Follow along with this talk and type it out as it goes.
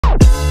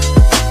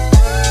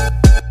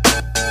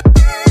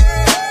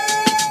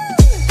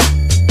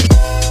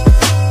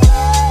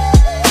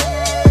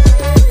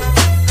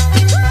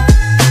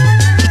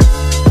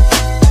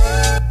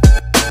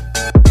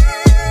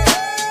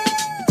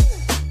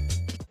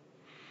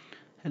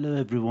Hello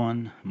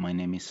everyone, my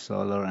name is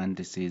Salar and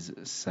this is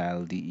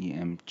Sal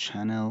DEM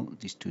channel.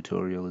 This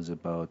tutorial is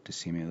about the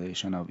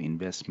simulation of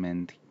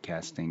investment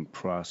casting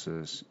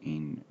process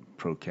in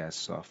ProCAST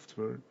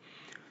software.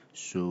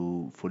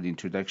 So for the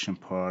introduction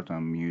part,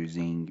 I'm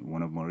using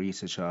one of my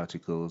research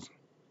articles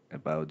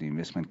about the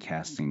investment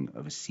casting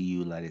of a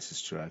CU lattice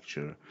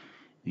structure,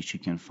 which you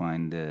can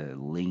find the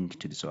link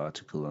to this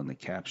article on the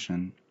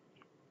caption.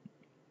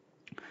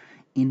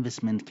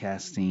 Investment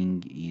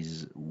casting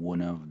is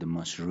one of the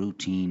most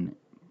routine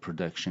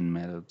production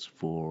methods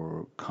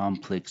for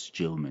complex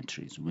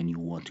geometries when you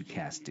want to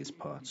cast these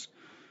parts,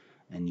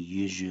 and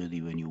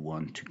usually when you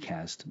want to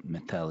cast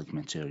metallic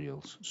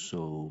materials.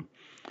 So,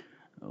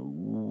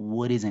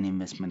 what is an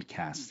investment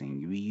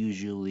casting? We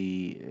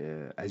usually,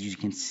 as you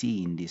can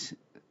see in this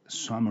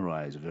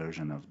summarized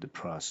version of the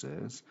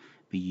process,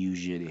 we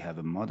usually have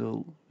a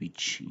model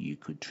which you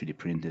could 3D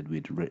print it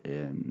with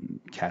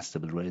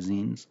castable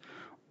resins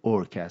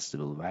or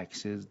castable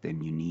waxes.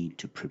 Then you need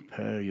to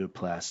prepare your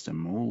plaster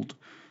mold,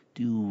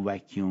 do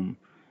vacuuming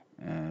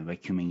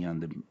on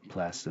the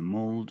plaster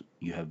mold.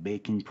 You have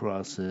baking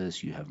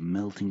process, you have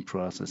melting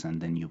process, and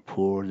then you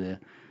pour the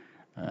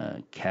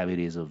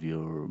cavities of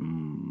your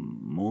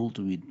mold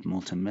with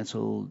molten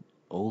metal.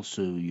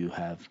 Also, you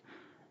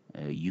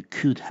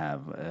could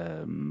have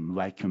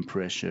vacuum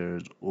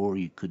pressures, or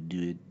you could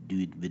do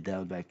it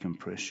without vacuum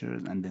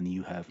pressures, and then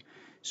you have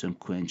some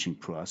quenching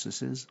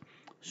processes.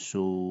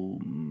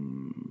 So,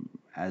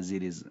 as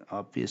it is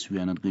obvious, we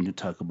are not going to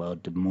talk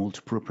about the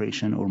mold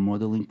preparation or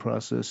modeling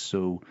process.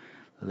 So,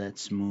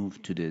 let's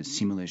move to the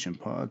simulation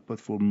part. But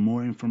for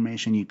more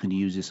information, you can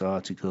use this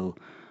article.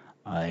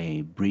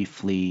 I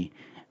briefly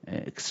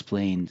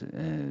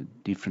explained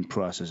different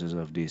processes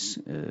of this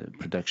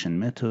production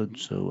method,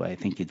 so I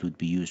think it would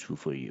be useful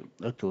for you.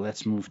 Okay,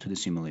 let's move to the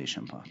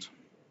simulation part.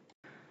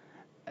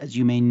 As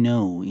you may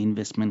know,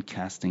 investment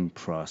casting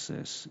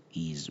process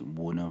is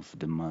one of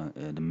the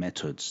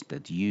methods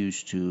that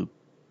use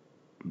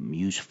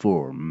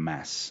for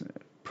mass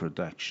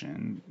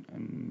production.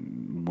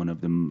 And one of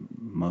the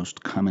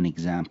most common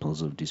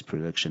examples of this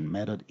production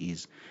method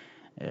is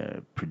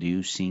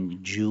producing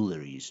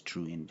jewelries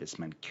through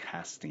investment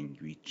casting,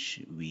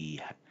 which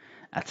we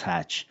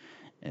attach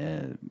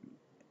uh,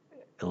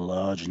 a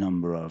large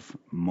number of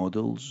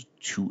models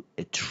to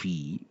a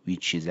tree,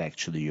 which is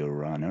actually your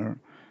runner,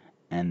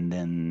 and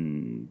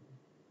then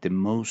the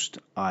most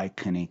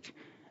iconic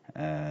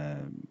uh,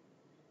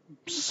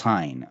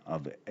 sign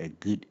of a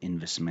good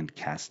investment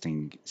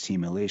casting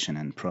simulation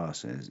and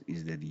process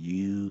is that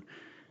you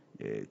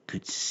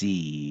could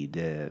see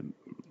the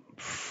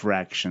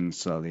fraction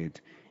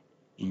solid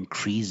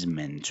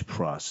increasement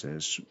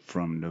process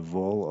from the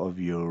wall of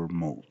your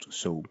mold.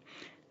 So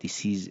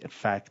this is a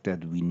fact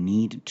that we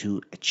need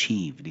to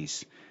achieve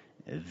this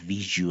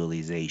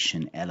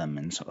visualization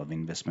elements of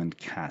investment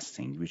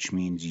casting, which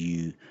means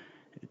you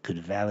could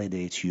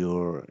validate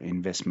your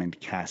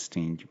investment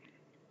casting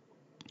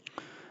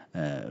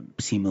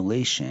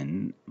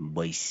simulation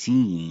by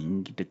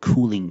seeing the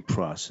cooling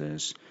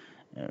process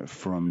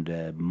from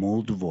the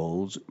mold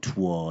walls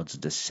towards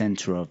the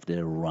center of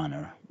the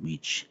runner,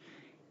 which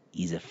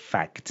is a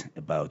fact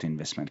about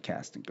investment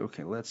casting.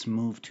 Okay, let's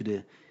move to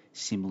the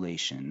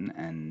simulation,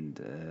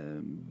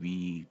 and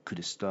we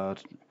could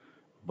start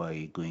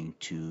by going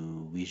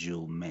to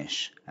visual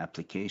mesh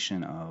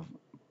application of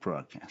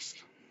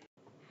ProCAST.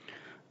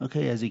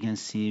 Okay, as you can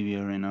see, we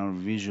are in our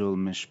visual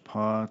mesh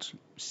part.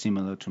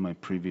 Similar to my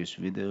previous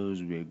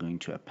videos, we are going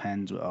to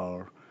append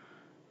our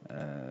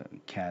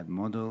CAD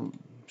model.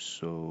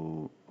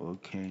 So,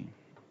 okay,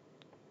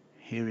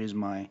 here is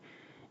my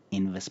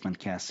investment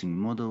casting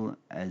model.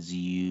 As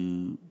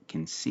you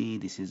can see,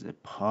 this is a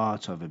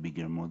part of a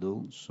bigger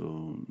model,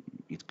 so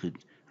it could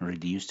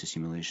reduce the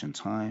simulation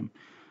time.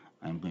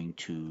 I'm going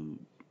to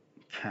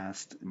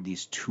cast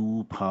these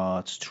two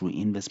parts through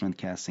investment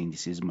casting.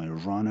 This is my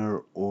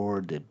runner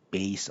or the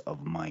base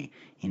of my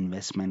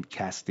investment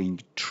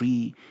casting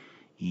tree.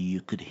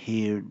 You could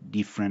hear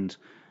different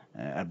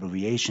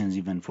abbreviations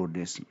even for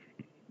this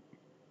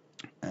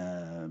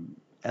uh,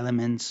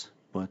 elements,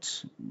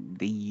 but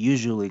they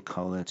usually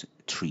call it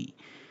tree.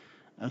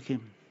 Okay,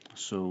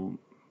 so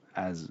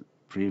as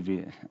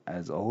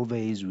as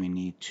always, we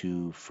need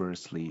to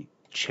firstly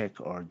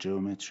check our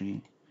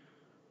geometry.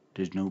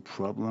 There's no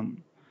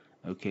problem.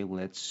 Okay,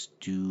 let's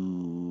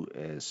do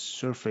a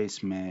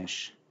surface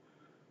mesh.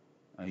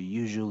 I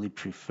usually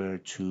prefer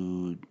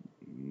to,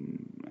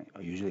 I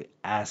usually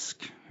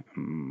ask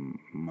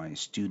my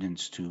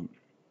students to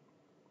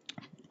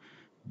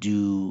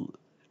do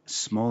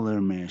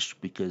smaller mesh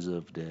because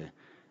of the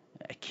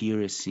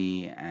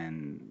accuracy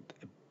and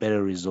a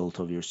better result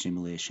of your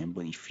simulation.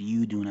 But if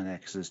you do not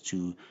access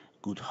to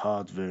good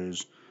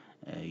hardwares,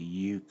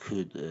 you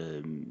could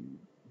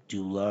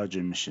do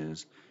larger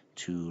meshes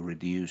to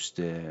reduce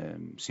the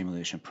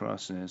simulation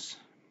process.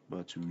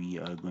 But we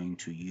are going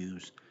to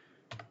use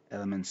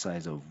element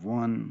size of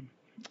 1.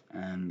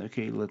 And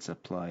okay, let's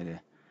apply the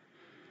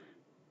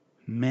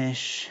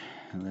mesh.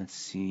 Let's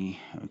see.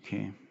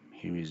 Okay,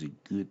 here is a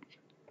good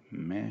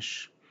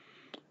mesh.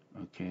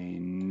 Okay,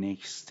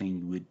 next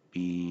thing would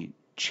be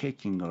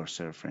checking our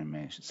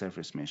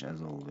surface mesh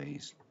as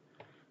always.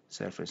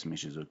 Surface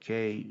mesh is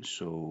okay.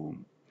 So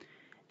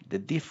the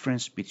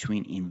difference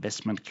between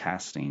investment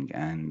casting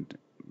and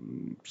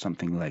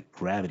something like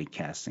gravity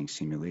casting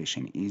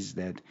simulation is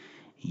that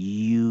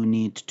you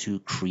need to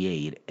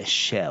create a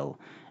shell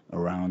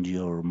around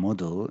your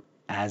model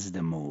as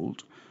the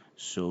mold.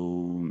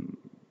 So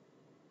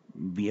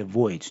we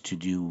avoid to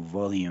do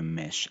volume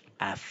mesh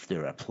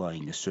after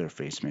applying the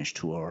surface mesh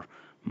to our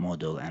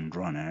model and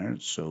runner.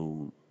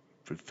 So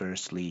we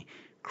firstly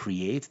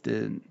create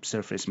the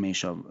surface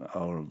mesh of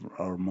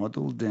our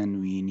model,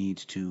 then we need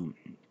to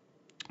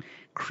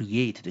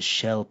create the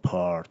shell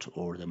part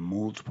or the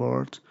mold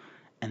part,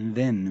 and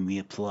then we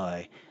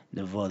apply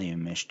the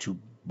volume mesh to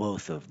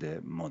both of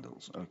the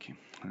models. Okay,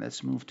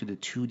 let's move to the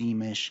 2D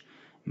mesh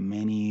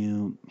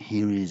menu.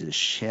 Here is the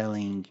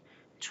shelling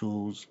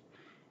tools.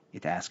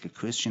 It asks a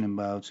question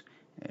about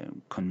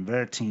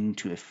converting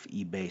to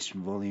FE-based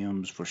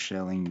volumes for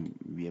shelling.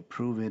 We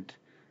approve it.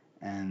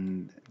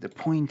 And the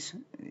point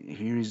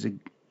here is the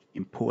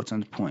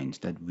important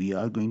point that we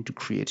are going to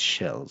create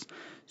shells.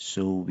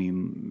 So we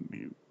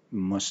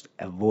must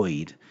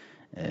avoid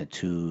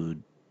to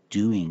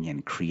doing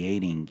and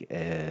creating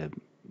a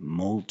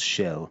mold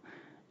shell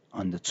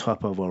on the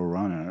top of our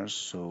runners.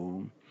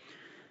 So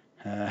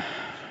uh,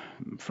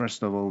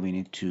 first of all, we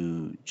need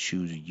to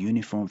choose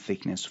uniform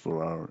thickness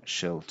for our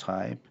shell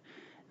type.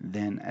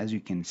 Then, as you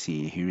can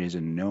see, here is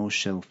a no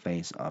shell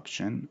face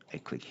option. I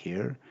click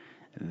here.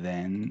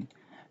 Then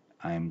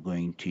I'm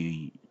going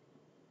to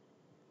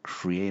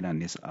create on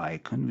this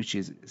icon, which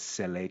is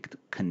select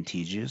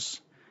contiguous,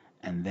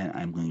 and then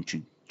I'm going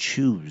to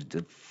choose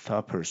the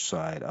upper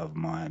side of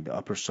my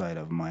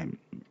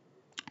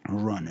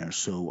runner.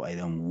 So I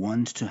don't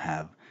want to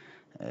have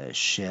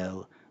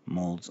shell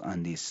molds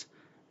on this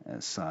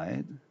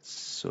side,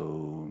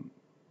 so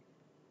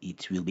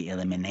it will be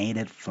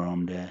eliminated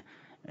from the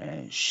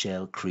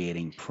shell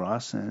creating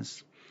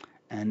process.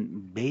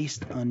 And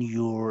based on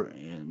your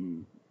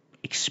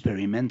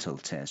experimental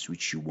test,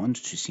 which you want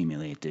to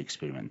simulate the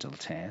experimental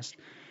test,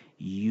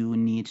 you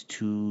need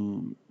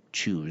to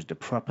choose the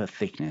proper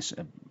thickness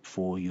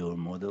for your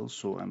model.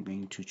 So I'm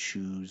going to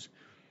choose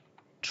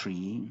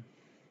 3,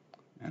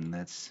 and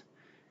let's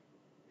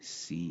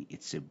see,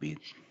 it's a bit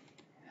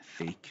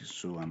thick,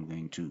 so I'm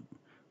going to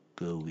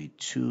go with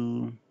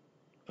 2.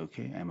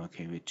 Okay, I'm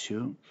okay with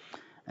 2,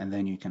 and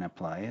then you can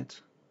apply it.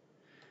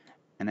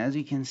 And as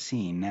you can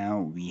see, now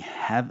we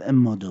have a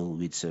model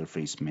with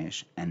surface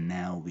mesh, and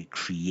now we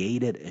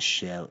created a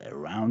shell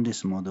around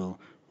this model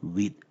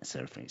with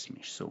surface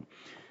mesh. So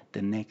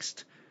the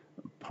next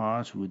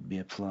part would be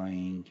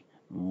applying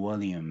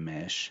volume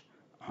mesh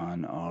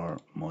on our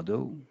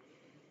model.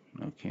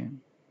 Okay.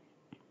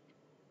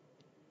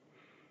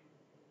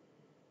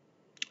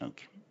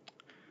 Okay.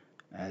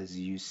 As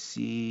you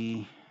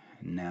see,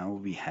 now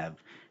we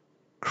have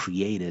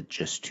created,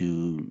 just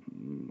to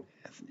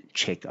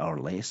check our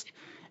list,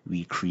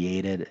 we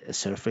created a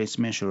surface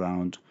mesh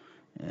around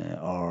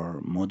our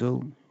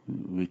model.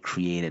 We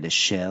created a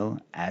shell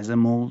as a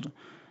mold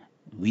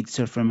with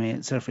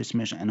surface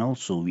mesh, and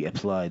also we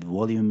applied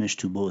volume mesh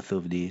to both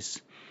of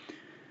these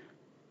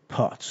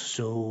parts.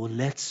 So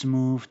let's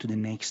move to the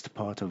next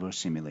part of our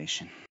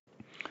simulation.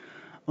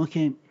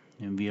 Okay,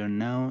 and we are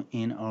now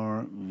in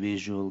our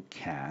visual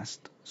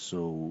cast.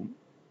 So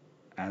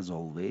as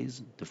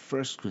always, the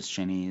first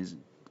question is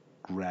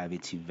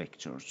gravity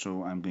vector.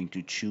 So I'm going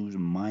to choose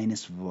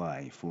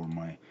 -y for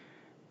my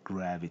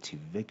gravity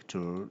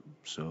vector.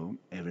 So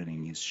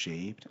everything is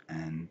shaped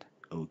and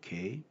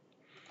okay.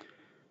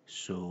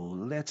 So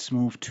let's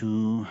move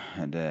to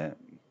the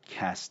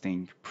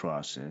casting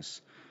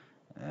process.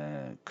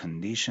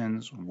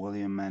 Conditions,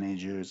 volume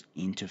managers,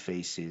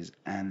 interfaces,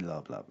 and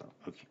blah blah blah.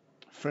 Okay.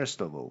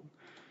 First of all,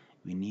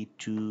 we need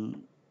to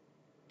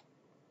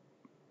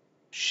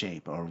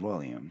shape our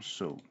volume.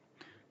 So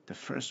the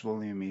first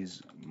volume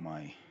is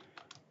my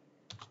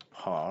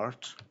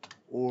part,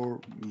 or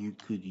you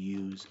could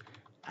use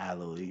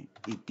alloy.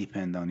 It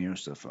depends on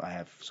yourself. I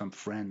have some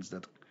friends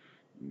that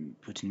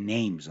put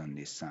names on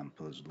these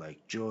samples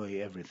like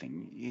joy,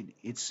 everything.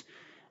 It's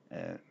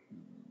uh,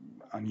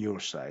 on your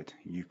side.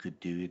 You could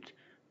do it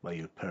by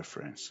your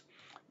preference.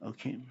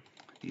 Okay,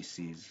 this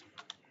is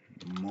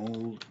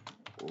mold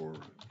or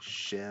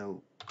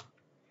shell.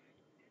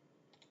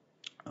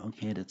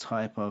 Okay, the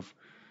type of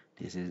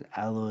this is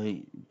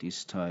alloy,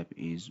 this type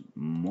is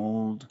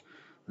mold.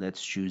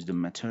 Let's choose the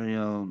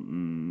material.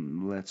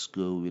 Let's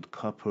go with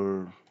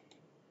copper.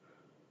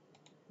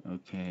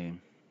 Okay,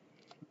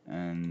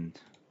 and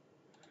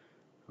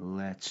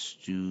let's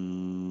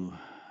do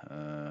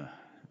uh,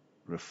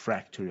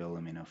 refractory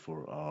alumina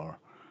for our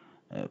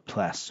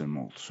plaster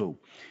mold. So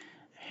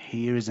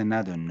here is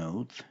another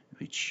note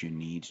which you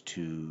need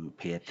to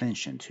pay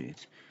attention to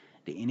it.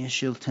 The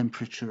initial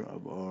temperature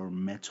of our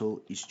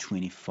metal is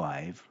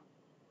 25,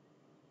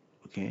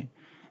 okay,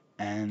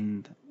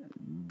 and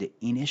the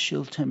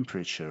initial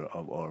temperature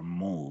of our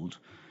mold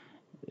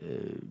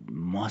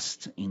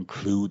must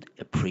include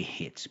a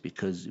preheat,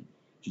 because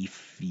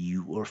if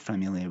you are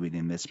familiar with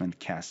investment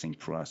casting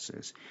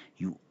process,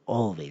 you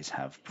always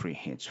have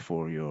preheats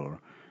for your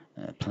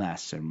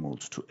plaster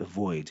molds to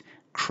avoid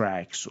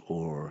cracks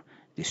or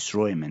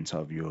destroyment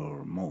of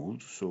your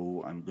mold.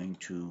 So I'm going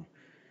to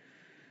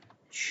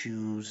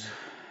choose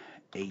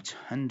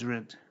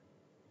 800.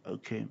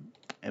 Okay,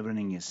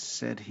 everything is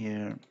set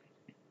here.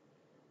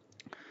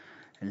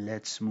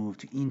 Let's move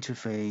to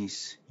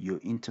interface. Your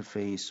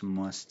interface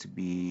must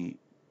be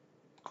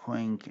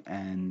Coink,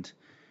 and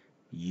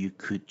you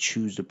could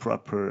choose the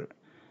proper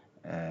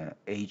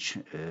H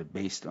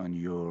based on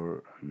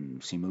your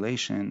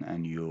simulation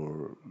and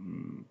your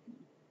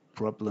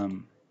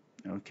problem.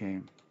 Okay.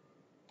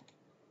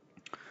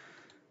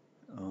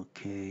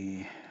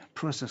 Okay.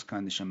 Process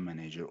condition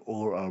manager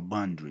or our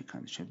boundary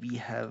condition.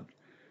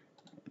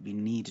 We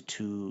need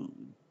to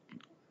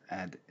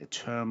add a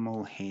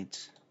thermal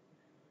heat,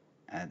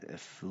 add a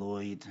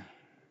fluid.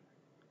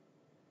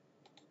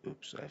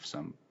 Oops, I have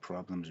some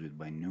problems with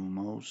my new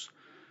mouse.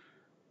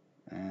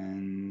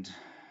 And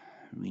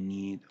we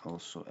need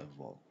also a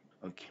valve.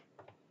 Okay.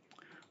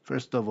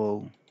 First of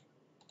all,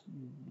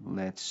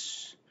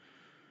 let's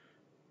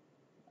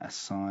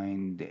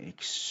assign the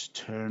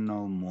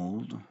external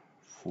mold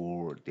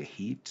for the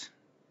heat.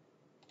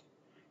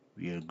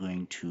 We are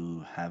going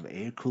to have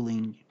air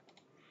cooling,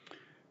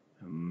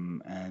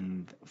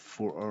 and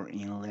for our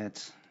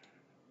inlet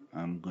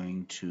I'm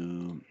going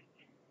to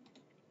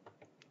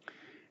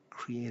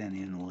create an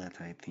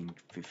inlet. I think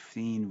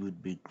 15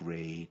 would be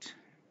great.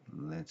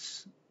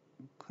 Let's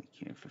click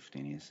here.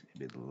 15 is a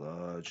bit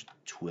large.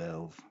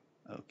 12.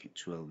 Okay,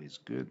 12 is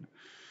good.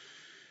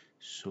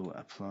 So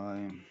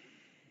apply,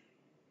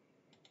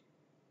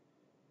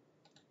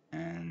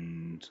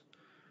 and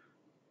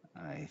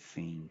I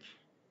think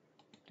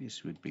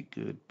this would be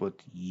good, but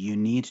you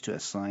need to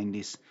assign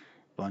this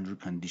boundary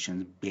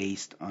conditions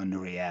based on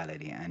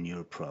reality and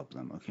your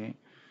problem. Okay,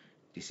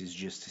 this is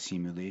just a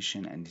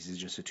simulation and this is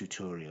just a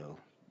tutorial.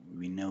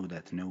 We know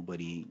that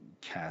nobody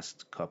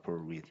cast copper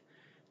with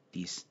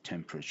this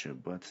temperature,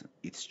 but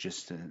it's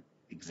just an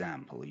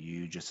example.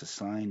 You just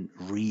assign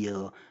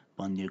real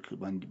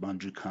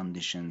boundary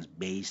conditions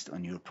based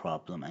on your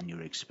problem and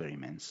your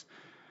experiments.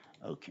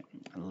 Okay,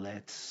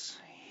 let's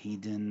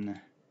hidden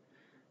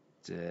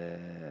the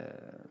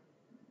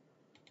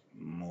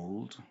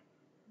mold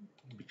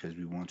because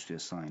we want to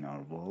assign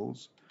our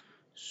walls.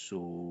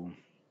 So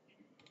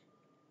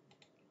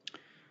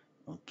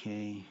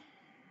okay,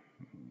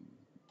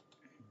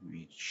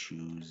 we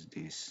choose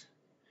this,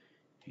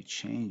 we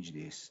change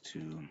this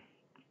to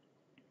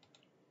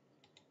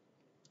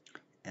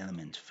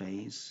element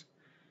phase,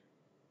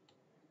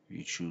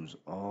 we choose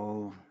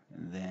all,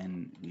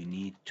 then we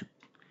need to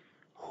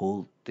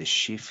hold the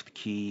shift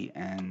key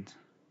and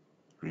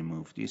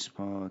remove this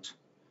part.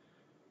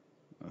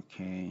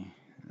 Okay,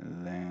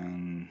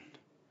 then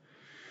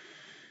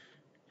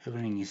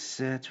everything is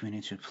set, we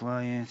need to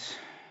apply it,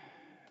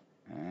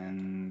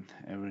 and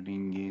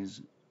everything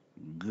is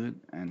good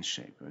and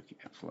shape. Okay,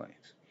 apply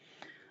it.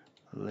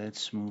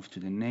 Let's move to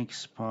the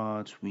next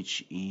part,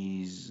 which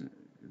is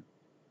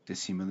the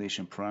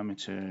simulation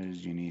parameters.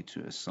 You need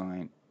to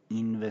assign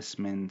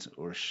investment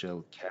or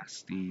shell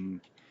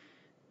casting.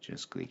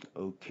 Just click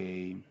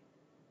OK,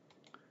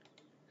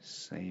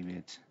 save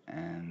it,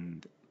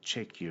 and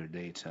check your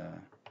data.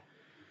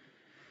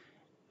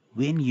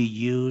 When you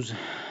use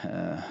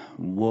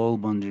wall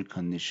boundary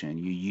condition,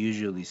 you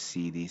usually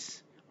see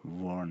this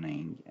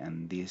warning,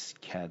 and this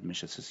CAD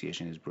mesh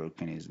association is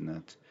broken is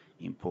not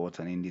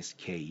important in this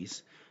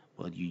case.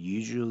 But you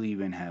usually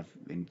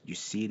when you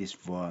see this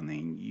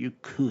warning, you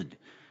could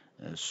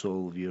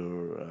solve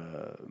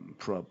your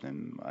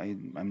problem.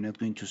 I'm not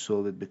going to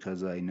solve it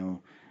because I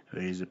know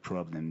there is a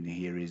problem.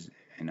 Here is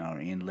in our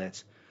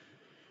inlet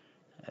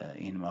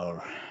in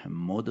our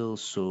model,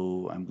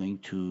 so I'm going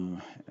to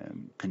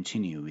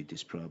continue with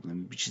this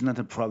problem, which is not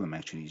a problem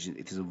actually,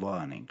 it is a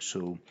warning.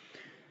 So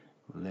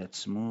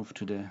let's move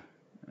to the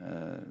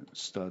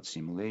start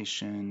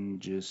simulation,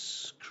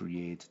 just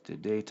create the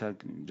data,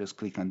 just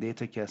click on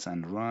datacast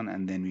and run,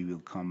 and then we will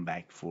come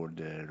back for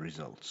the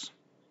results.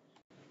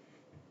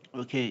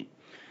 Okay,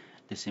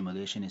 the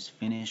simulation is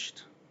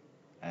finished.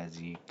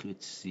 As you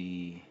could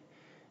see,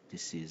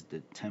 this is the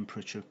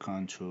temperature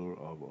contour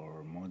of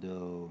our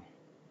model.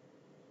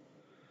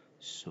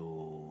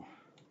 So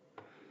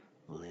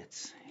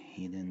let's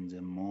hidden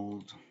the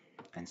mold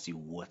and see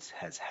what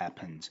has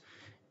happened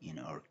in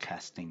our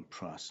casting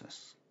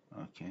process.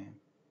 Okay,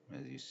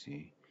 as you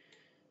see,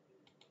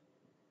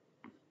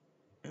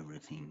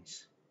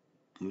 everything's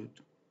good.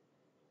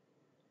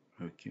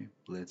 Okay,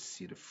 let's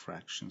see the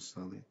fraction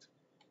solid.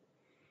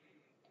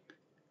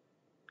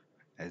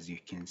 As you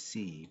can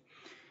see,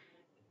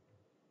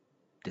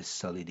 the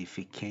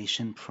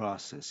solidification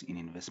process in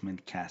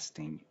investment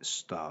casting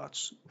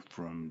starts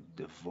from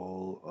the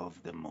wall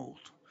of the mold.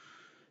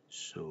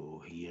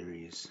 So here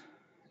is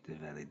the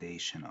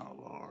validation of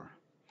our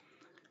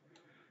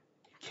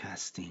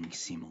casting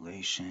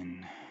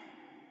simulation.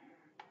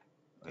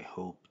 I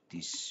hope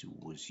this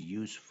was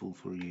useful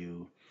for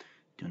you.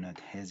 Do not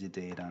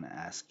hesitate on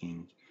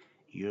asking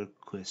your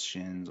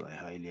questions. I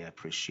highly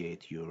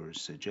appreciate your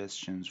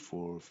suggestions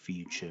for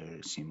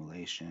future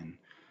simulation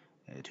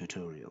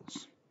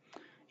tutorials.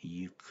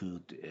 You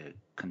could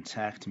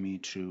contact me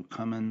through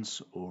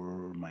comments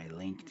or my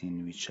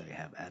LinkedIn, which I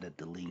have added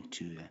the link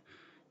to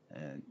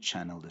the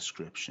channel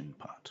description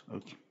part.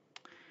 Okay.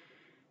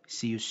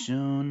 See you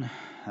soon.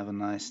 Have a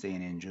nice day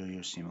and enjoy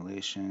your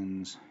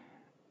simulations.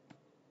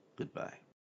 Goodbye.